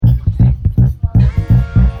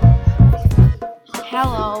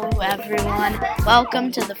everyone.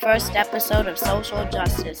 Welcome to the first episode of Social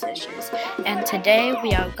Justice Issues. And today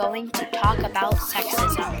we are going to talk about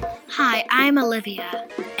sexism. Hi, I'm Olivia.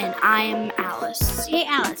 And I'm Alice. Hey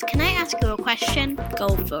Alice, can I ask you a question?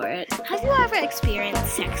 Go for it. Have you ever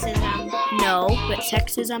experienced sexism? No, but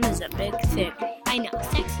sexism is a big thing. I know,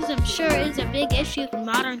 sexism sure is a big issue in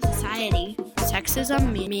modern society.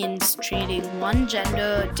 Sexism means treating one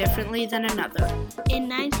gender differently than another. In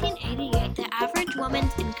 1988, the average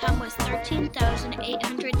woman's income was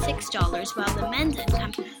 $13,806, while the men's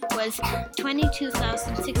income was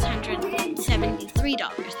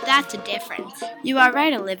 $22,673. That's a difference. You are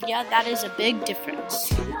right, Olivia. That is a big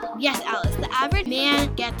difference. Yes, Alice, the average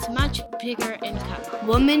man gets much bigger income.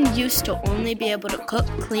 Women used to only be able to cook,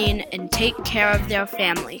 clean, and take care of their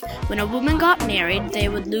family. When a woman got married, they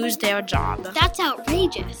would lose their job. That's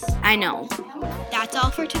outrageous. I know. That's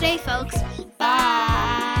all for today, folks.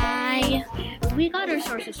 Bye. We got our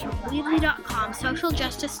sources from Weebly.com,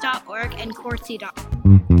 socialjustice.org, and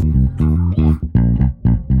Quartzy.com.